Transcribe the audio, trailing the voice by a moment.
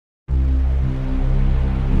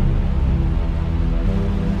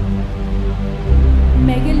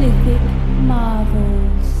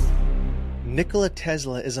Nikola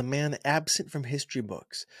Tesla is a man absent from history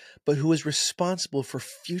books, but who is responsible for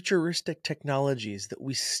futuristic technologies that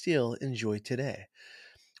we still enjoy today.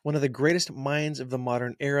 One of the greatest minds of the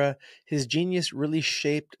modern era, his genius really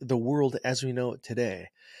shaped the world as we know it today,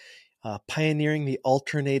 pioneering the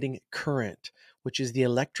alternating current, which is the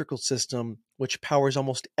electrical system which powers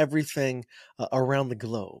almost everything around the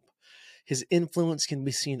globe. His influence can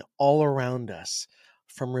be seen all around us,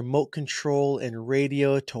 from remote control and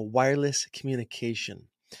radio to wireless communication.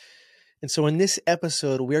 And so, in this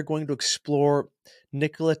episode, we are going to explore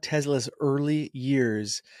Nikola Tesla's early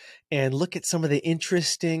years and look at some of the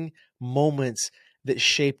interesting moments that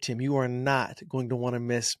shaped him. You are not going to want to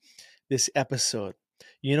miss this episode.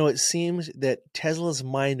 You know, it seems that Tesla's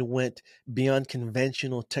mind went beyond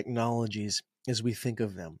conventional technologies as we think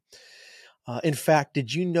of them. In fact,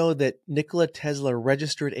 did you know that Nikola Tesla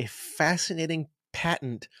registered a fascinating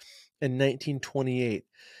patent in 1928?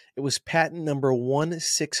 It was patent number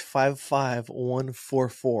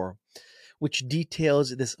 1655144, which details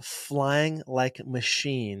this flying-like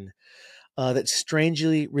machine that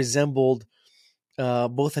strangely resembled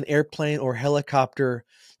both an airplane or helicopter,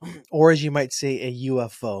 or as you might say, a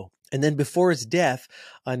UFO. And then before his death,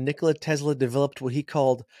 Nikola Tesla developed what he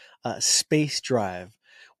called space drive,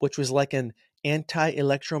 which was like an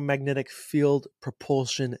anti-electromagnetic field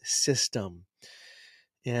propulsion system.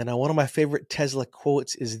 And one of my favorite Tesla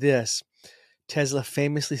quotes is this. Tesla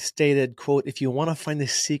famously stated, quote, "If you want to find the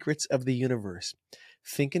secrets of the universe,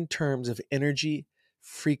 think in terms of energy,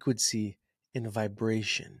 frequency, and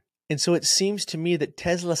vibration." And so it seems to me that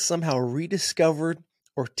Tesla somehow rediscovered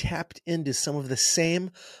or tapped into some of the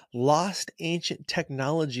same lost ancient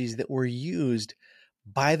technologies that were used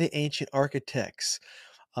by the ancient architects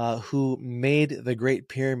who made the Great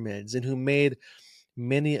Pyramids and who made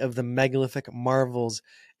many of the megalithic marvels,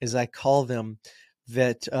 as I call them,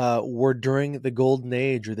 that were during the Golden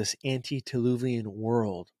Age or this antediluvian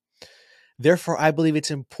world. Therefore, I believe it's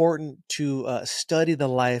important to study the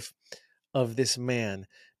life of this man,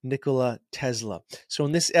 Nikola Tesla. So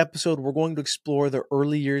in this episode, we're going to explore the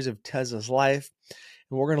early years of Tesla's life,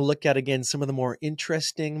 and we're going to look at, again, some of the more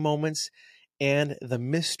interesting moments and the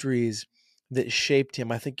mysteries that shaped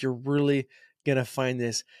him. I think you're really going to find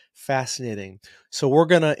this fascinating. So we're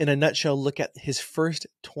going to, in a nutshell, look at his first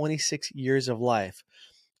 26 years of life,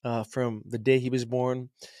 from the day he was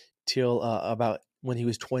born till about when he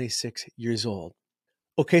was 26 years old.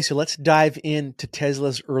 Okay, so let's dive into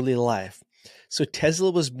Tesla's early life. So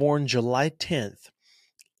Tesla was born July 10th,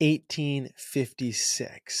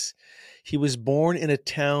 1856. He was born in a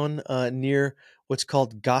town near what's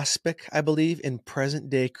called Gospic, I believe, in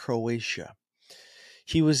present-day Croatia.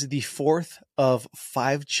 He was the fourth of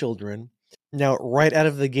 5 children. Now, right out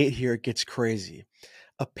of the gate here, it gets crazy.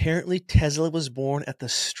 Apparently, Tesla was born at the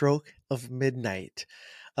stroke of midnight,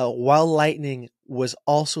 while lightning was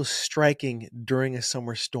also striking during a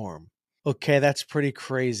summer storm. Okay, that's pretty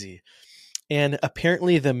crazy. And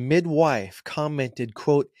apparently the midwife commented,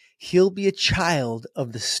 quote, "He'll be a child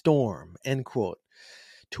of the storm," end quote.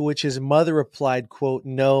 To which his mother replied, quote,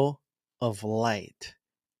 "No, of light,"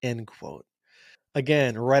 end quote.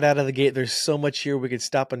 Again, right out of the gate, there's so much here we could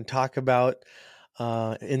stop and talk about.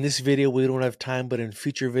 In this video, we don't have time, but in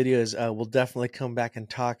future videos, we'll definitely come back and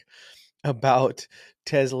talk about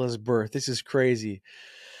Tesla's birth. This is crazy.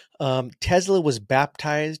 Tesla was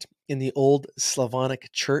baptized in the old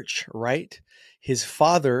Slavonic church, right? His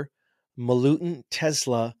father, Milutin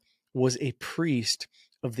Tesla, was a priest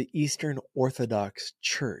of the Eastern Orthodox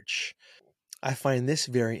Church. I find this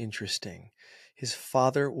very interesting. His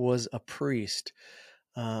father was a priest.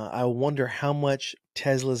 I wonder how much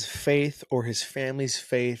Tesla's faith or his family's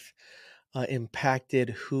faith impacted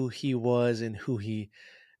who he was and who he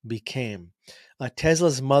became.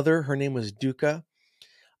 Tesla's mother, her name was Duka.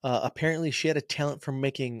 Apparently, she had a talent for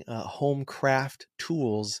making home craft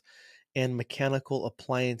tools and mechanical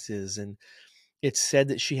appliances. And it's said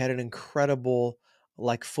that she had an incredible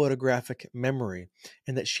photographic memory,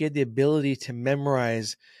 and that she had the ability to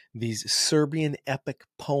memorize these Serbian epic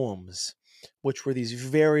poems, which were these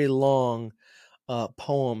very long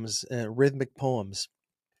poems, rhythmic poems.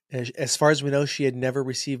 As far as we know, she had never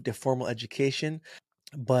received a formal education,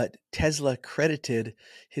 but Tesla credited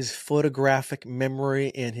his photographic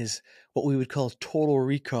memory and his what we would call total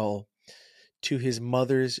recall to his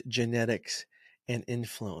mother's genetics and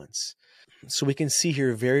influence. So we can see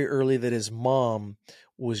here very early that his mom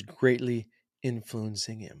was greatly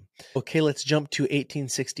influencing him. Okay, let's jump to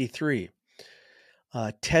 1863.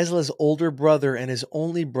 Tesla's older brother and his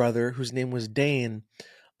only brother, whose name was Dane,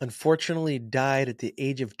 unfortunately died at the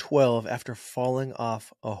age of 12 after falling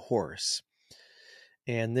off a horse.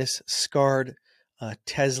 and this scarred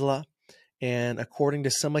Tesla. And according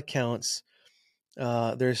to some accounts,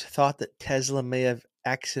 there's thought that Tesla may have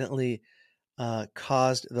accidentally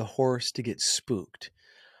caused the horse to get spooked.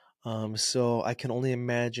 So I can only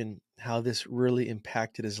imagine how this really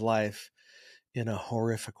impacted his life in a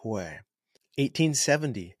horrific way.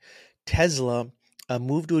 1870, Tesla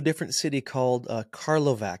moved to a different city called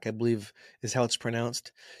Karlovac, I believe is how it's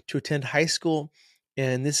pronounced, to attend high school.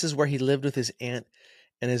 And this is where he lived with his aunt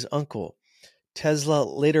and his uncle. Tesla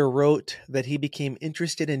later wrote that he became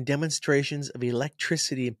interested in demonstrations of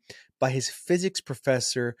electricity by his physics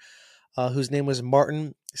professor, whose name was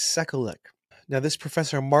Martin Sekulic. Now, this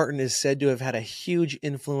Professor Martin is said to have had a huge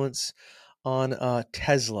influence on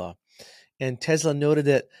Tesla. And Tesla noted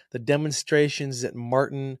that the demonstrations that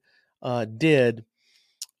Martin did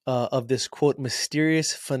of this, quote,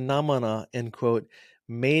 mysterious phenomena, end quote,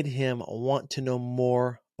 made him want to know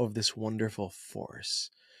more of this wonderful force.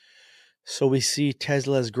 So we see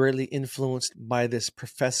Tesla is greatly influenced by this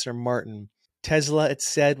Professor Martin. Tesla, it's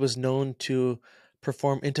said, was known to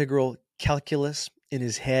perform integral calculus in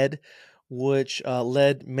his head, which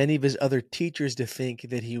led many of his other teachers to think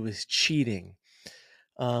that he was cheating.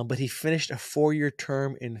 But he finished a 4-year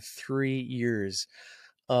term in 3 years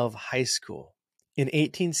of high school. In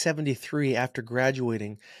 1873, after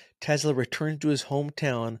graduating, Tesla returned to his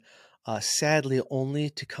hometown, sadly only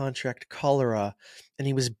to contract cholera, and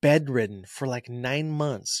he was bedridden for like 9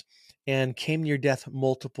 months and came near death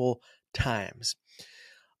multiple times.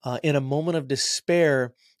 In a moment of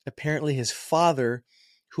despair, apparently his father,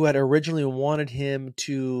 who had originally wanted him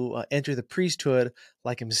to enter the priesthood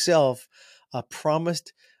like himself,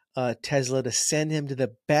 promised Tesla to send him to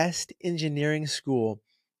the best engineering school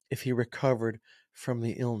if he recovered from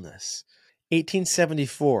the illness.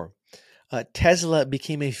 1874, Tesla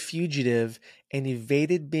became a fugitive and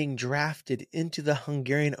evaded being drafted into the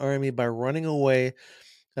Hungarian army by running away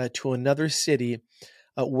to another city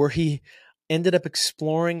where he ended up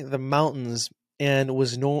exploring the mountains and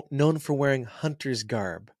was known for wearing hunter's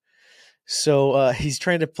garb. So he's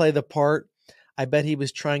trying to play the part. I bet he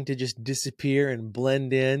was trying to just disappear and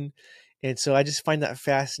blend in. And so I just find that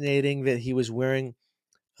fascinating that he was wearing,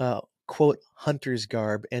 quote, hunter's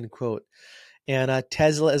garb, end quote. And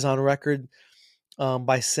Tesla is on record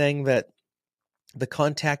by saying that the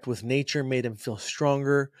contact with nature made him feel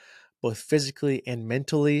stronger, both physically and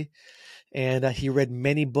mentally. And he read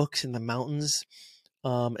many books in the mountains.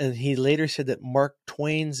 And he later said that Mark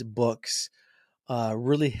Twain's books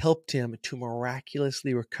really helped him to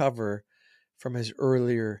miraculously recover from his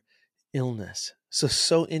earlier illness.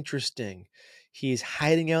 So interesting. He's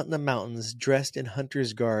hiding out in the mountains, dressed in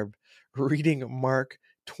hunter's garb, reading Mark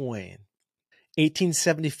Twain.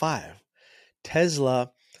 1875,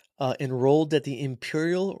 Tesla enrolled at the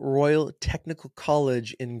Imperial Royal Technical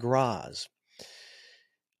College in Graz.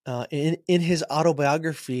 In his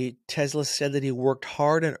autobiography, Tesla said that he worked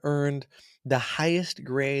hard and earned the highest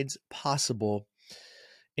grades possible.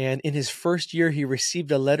 And in his first year, he received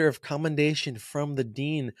a letter of commendation from the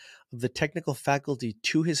dean of the technical faculty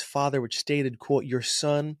to his father, which stated, quote, "Your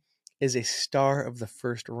son is a star of the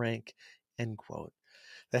first rank," end quote.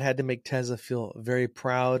 That had to make Tesla feel very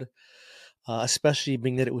proud, especially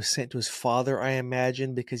being that it was sent to his father, I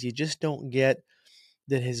imagine, because you just don't get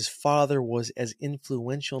that his father was as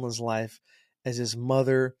influential in his life as his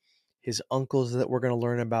mother, his uncles that we're going to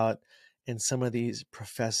learn about, and some of these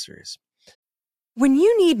professors. When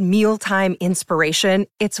you need mealtime inspiration,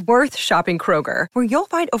 it's worth shopping Kroger, where you'll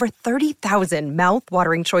find over 30,000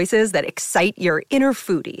 mouth-watering choices that excite your inner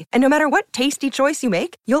foodie. And no matter what tasty choice you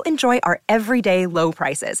make, you'll enjoy our everyday low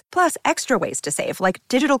prices, plus extra ways to save, like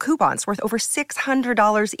digital coupons worth over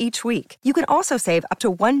 $600 each week. You can also save up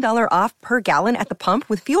to $1 off per gallon at the pump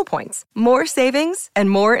with fuel points. More savings and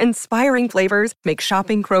more inspiring flavors make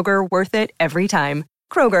shopping Kroger worth it every time.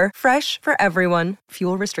 Kroger, fresh for everyone.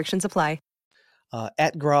 Fuel restrictions apply.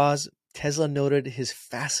 At Graz, Tesla noted his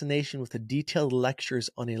fascination with the detailed lectures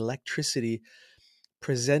on electricity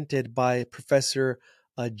presented by Professor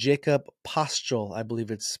Jacob Postol, I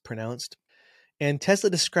believe it's pronounced. And Tesla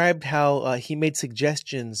described how he made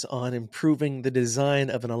suggestions on improving the design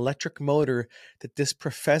of an electric motor that this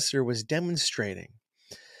professor was demonstrating.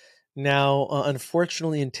 Now,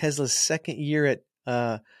 unfortunately, in Tesla's second year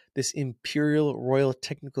at this Imperial Royal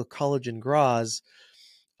Technical College in Graz,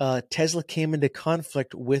 Tesla came into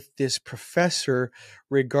conflict with this professor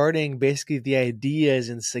regarding basically the ideas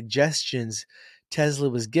and suggestions Tesla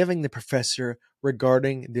was giving the professor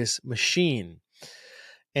regarding this machine.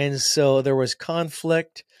 And so there was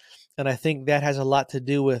conflict, and I think that has a lot to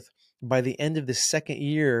do with, by the end of the second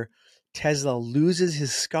year, Tesla loses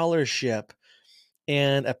his scholarship,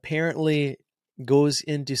 and apparently goes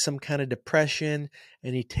into some kind of depression,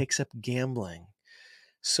 and he takes up gambling.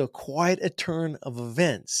 So quite a turn of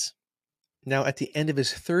events. Now, at the end of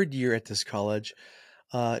his third year at this college,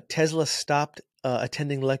 Tesla stopped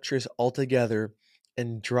attending lectures altogether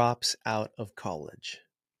and drops out of college.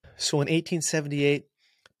 So in 1878,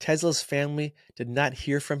 Tesla's family did not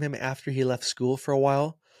hear from him after he left school for a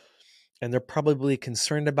while, and they're probably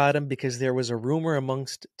concerned about him because there was a rumor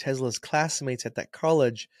amongst Tesla's classmates at that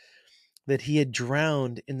college that he had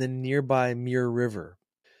drowned in the nearby Muir River.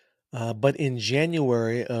 But in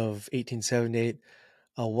January of 1878,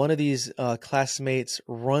 one of these classmates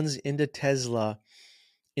runs into Tesla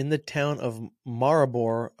in the town of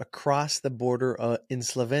Maribor across the border in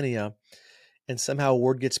Slovenia, and somehow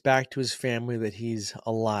word gets back to his family that he's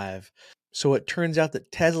alive. So it turns out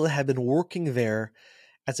that Tesla had been working there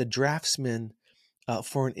as a draftsman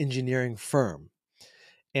for an engineering firm.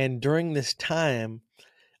 And during this time,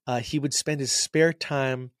 he would spend his spare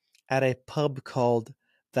time at a pub called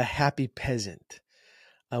The Happy Peasant,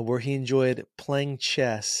 where he enjoyed playing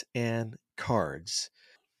chess and cards.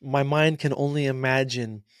 My mind can only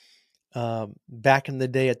imagine back in the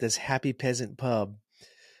day at this Happy Peasant pub,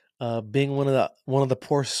 being one of the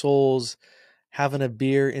poor souls having a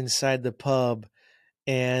beer inside the pub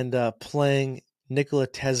and playing Nikola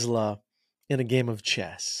Tesla in a game of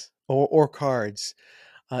chess or cards,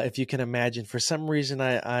 if you can imagine. For some reason,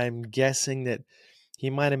 I'm guessing that he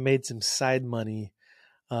might have made some side money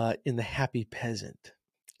in the Happy Peasant.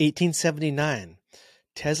 1879,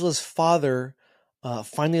 Tesla's father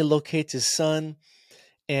finally locates his son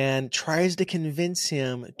and tries to convince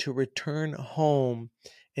him to return home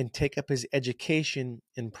and take up his education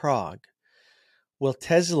in Prague. Well,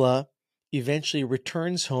 Tesla eventually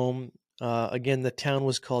returns home. Again, the town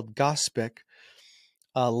was called Gospic.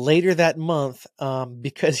 Later that month,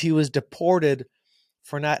 because he was deported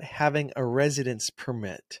for not having a residence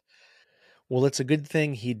permit. Well, it's a good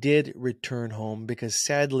thing he did return home, because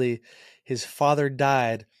sadly, his father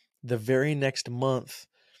died the very next month,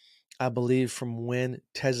 I believe, from when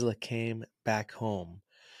Tesla came back home.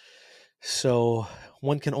 So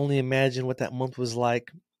one can only imagine what that month was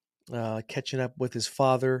like, catching up with his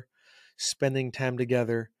father, spending time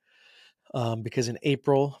together, because in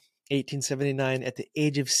April 1879, at the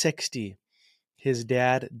age of 60, his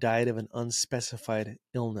dad died of an unspecified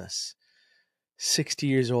illness. 60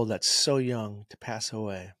 years old, that's so young to pass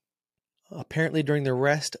away. Apparently, during the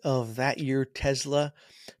rest of that year, Tesla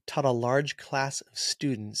taught a large class of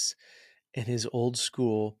students in his old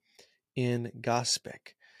school in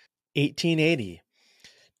Gospic. 1880,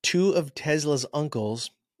 two of Tesla's uncles,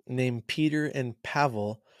 named Peter and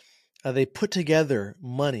Pavel, they put together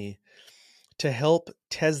money to help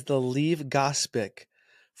Tesla leave Gospic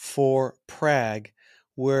for Prague,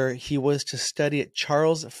 where he was to study at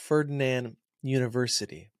Charles Ferdinand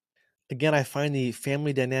University. Again, I find the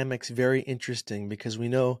family dynamics very interesting, because we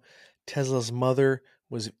know Tesla's mother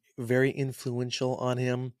was very influential on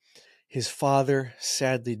him. His father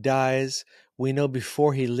sadly dies. We know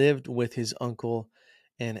before he lived with his uncle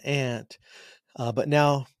and aunt, but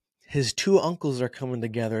now his two uncles are coming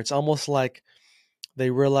together. It's almost like they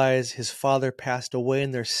realize his father passed away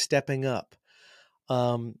and they're stepping up,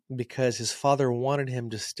 because his father wanted him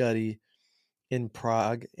to study in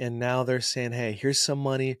Prague, and now they're saying, hey, here's some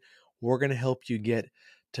money. We're going to help you get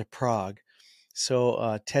to Prague.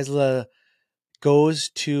 So Tesla goes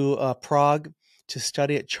to Prague to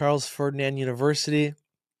study at Charles Ferdinand University,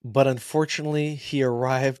 but unfortunately, he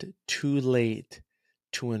arrived too late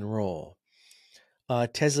to enroll.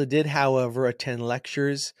 Tesla did, however, attend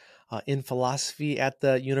lectures in philosophy at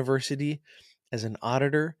the university as an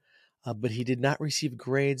auditor, but he did not receive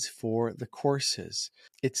grades for the courses.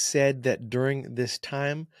 It's said that during this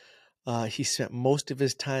time, he spent most of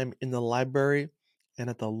his time in the library and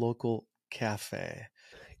at the local cafe.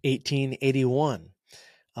 1881,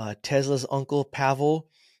 Tesla's uncle Pavel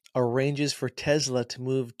arranges for Tesla to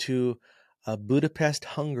move to Budapest,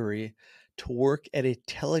 Hungary, to work at a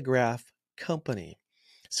telegraph company.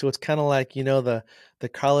 So it's kind of like, the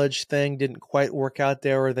college thing didn't quite work out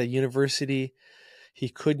there, or the university, he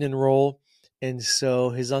couldn't enroll. And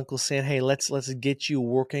so his uncle's saying, hey, let's get you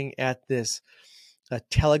working at this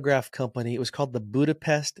telegraph company. It was called the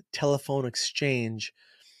Budapest Telephone Exchange,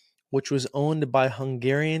 which was owned by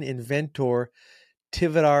Hungarian inventor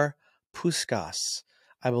Tivadar Puskás,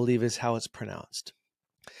 I believe is how it's pronounced.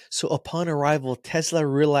 So upon arrival, Tesla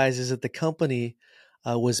realizes that the company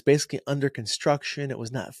was basically under construction. It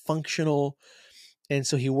was not functional. And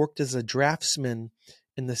so he worked as a draftsman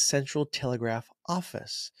in the Central Telegraph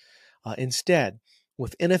Office. Instead,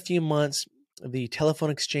 within a few months, the telephone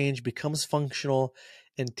exchange becomes functional,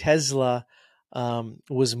 and Tesla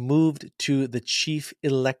was moved to the chief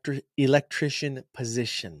electrician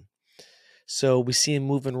position. So we see him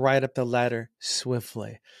moving right up the ladder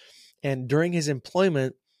swiftly. And during his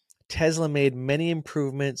employment, Tesla made many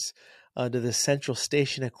improvements to the central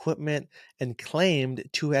station equipment and claimed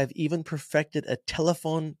to have even perfected a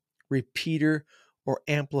telephone repeater or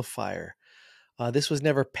amplifier. This was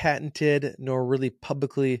never patented nor really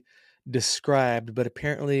publicly described, but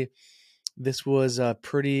apparently this was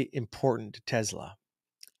pretty important to Tesla.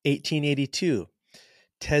 1882,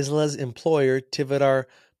 Tesla's employer, Tivadar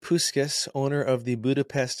Puskas, owner of the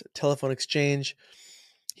Budapest Telephone Exchange,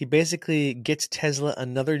 he basically gets Tesla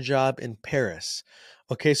another job in Paris.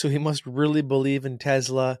 Okay, so he must really believe in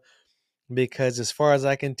Tesla, because as far as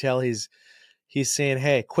I can tell, he's saying,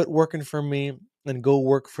 hey, quit working for me and go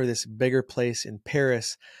work for this bigger place in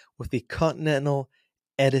Paris with the Continental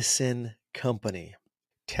Edison Company.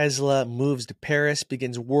 Tesla moves to Paris,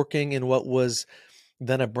 begins working in what was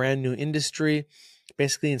then a brand new industry,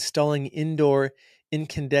 basically installing indoor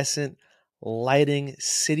incandescent lighting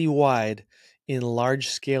citywide in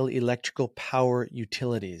large-scale electrical power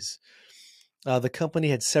utilities. The company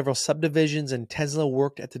had several subdivisions, and Tesla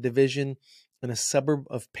worked at the division in a suburb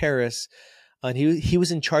of Paris, and he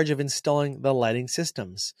was in charge of installing the lighting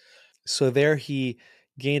systems. So there he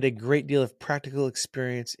gained a great deal of practical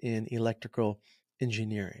experience in electrical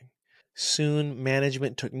engineering. Soon,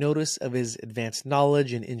 management took notice of his advanced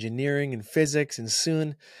knowledge in engineering and physics, and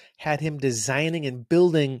soon had him designing and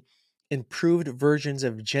building improved versions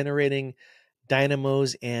of generating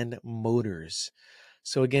dynamos and motors.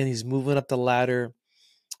 So again, he's moving up the ladder.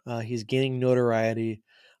 He's gaining notoriety.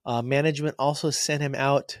 Management also sent him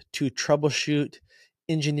out to troubleshoot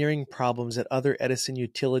engineering problems at other Edison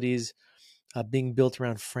utilities being built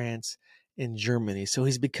around France and Germany. So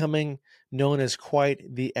he's becoming known as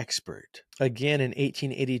quite the expert. Again, in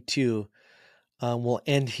 1882, we'll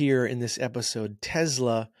end here in this episode.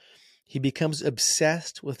 Tesla, he becomes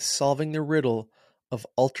obsessed with solving the riddle of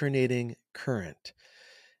alternating current.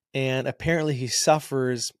 And apparently he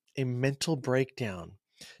suffers a mental breakdown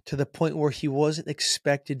to the point where he wasn't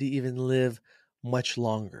expected to even live much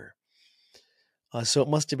longer. So it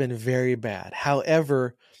must have been very bad.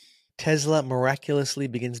 However, Tesla miraculously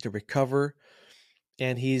begins to recover,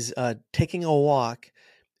 and he's taking a walk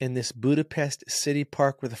in this Budapest city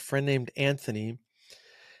park with a friend named Anthony.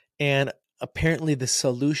 And apparently the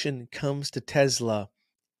solution comes to Tesla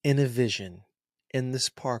in a vision in this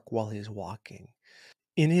park while he's walking.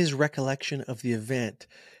 In his recollection of the event,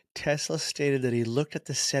 Tesla stated that he looked at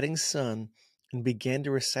the setting sun and began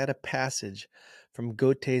to recite a passage from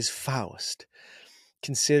Goethe's Faust,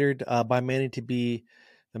 considered by many to be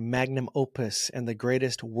the magnum opus and the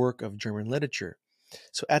greatest work of German literature.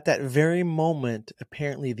 So at that very moment,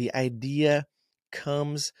 apparently the idea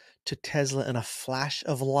comes to Tesla in a flash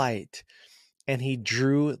of light, and he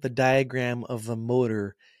drew the diagram of the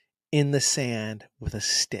motor in the sand with a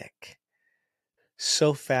stick.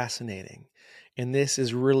 So fascinating. And this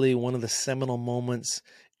is really one of the seminal moments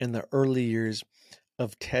in the early years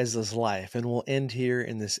of Tesla's life. And we'll end here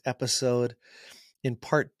in this episode. In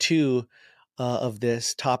part 2 of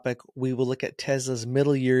this topic, we will look at Tesla's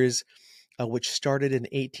middle years, which started in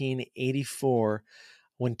 1884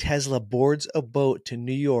 when Tesla boards a boat to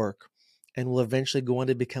New York and will eventually go on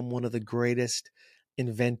to become one of the greatest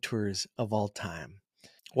inventors of all time.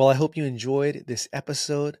 Well, I hope you enjoyed this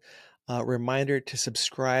episode. Reminder to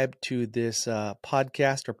subscribe to this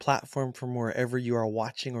podcast or platform from wherever you are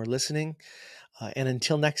watching or listening. And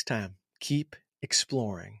until next time, keep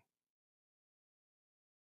exploring.